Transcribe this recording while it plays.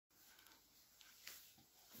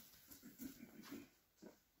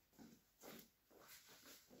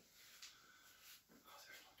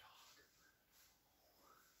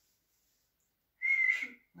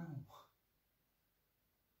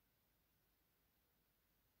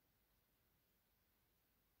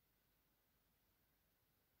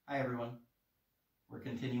Hi everyone, we're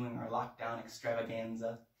continuing our lockdown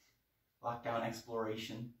extravaganza, lockdown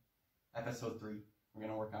exploration, episode 3. We're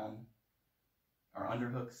going to work on our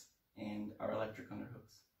underhooks and our electric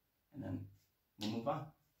underhooks, and then we'll move on.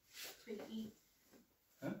 3E.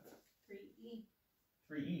 Huh? 3E.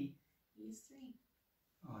 3E? E is 3.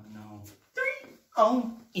 Oh no. 3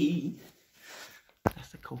 on E.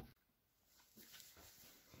 That's a cool.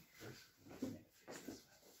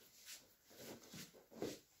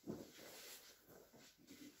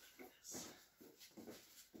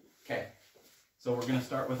 Okay, so we're going to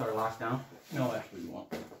start with our lockdown. No, actually we won't.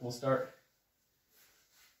 We'll start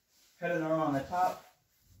head and arm on the top.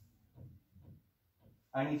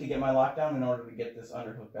 I need to get my lockdown in order to get this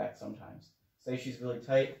underhook back sometimes. Say she's really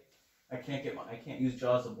tight. I can't use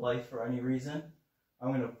jaws of life for any reason.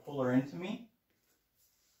 I'm going to pull her into me,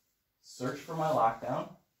 search for my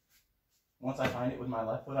lockdown. Once I find it with my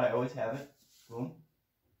left foot, I always have it. Boom.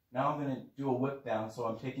 Now I'm going to do a whip down, so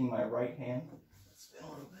I'm taking my right hand. Spin a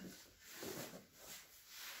little bit.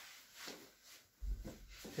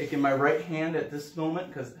 Taking my right hand at this moment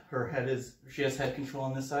because she has head control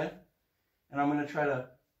on this side. And I'm going to try to,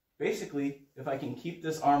 basically, if I can keep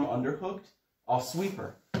this arm underhooked, I'll sweep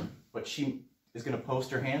her. But she is going to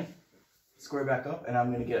post her hand, square back up, and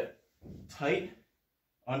I'm going to get tight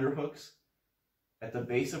underhooks at the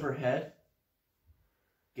base of her head,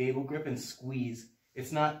 gable grip, and squeeze.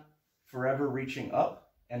 It's not forever reaching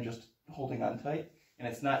up and just holding on tight, and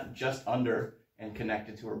it's not just under and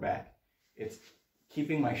connected to her back. It's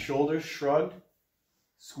keeping my shoulders shrugged,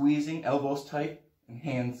 squeezing, elbows tight, and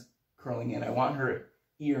hands curling in. I want her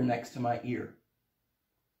ear next to my ear.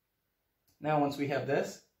 Now once we have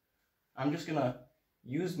this, I'm just going to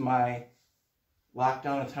use my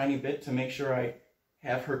lockdown a tiny bit to make sure I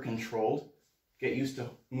have her controlled. Get used to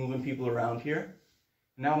moving people around here.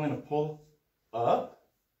 Now I'm going to pull up,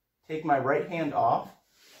 take my right hand off,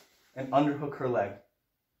 and underhook her leg.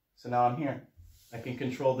 So now I'm here. I can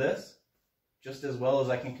control this just as well as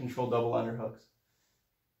I can control double underhooks.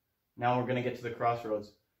 Now we're going to get to the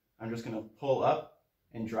crossroads. I'm just going to pull up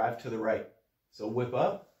and drive to the right. So whip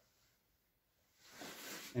up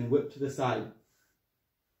and whip to the side.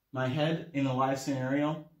 My head in a live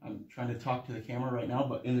scenario, I'm trying to talk to the camera right now,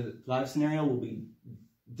 but in the live scenario will be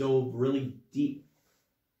dove really deep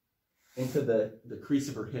into the crease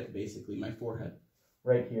of her hip, basically, my forehead,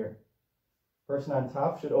 right here. Person on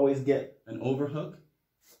top should always get an overhook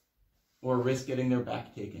or risk getting their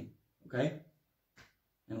back taken, okay?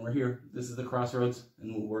 And we're here. This is the crossroads,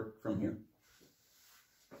 and we'll work from here.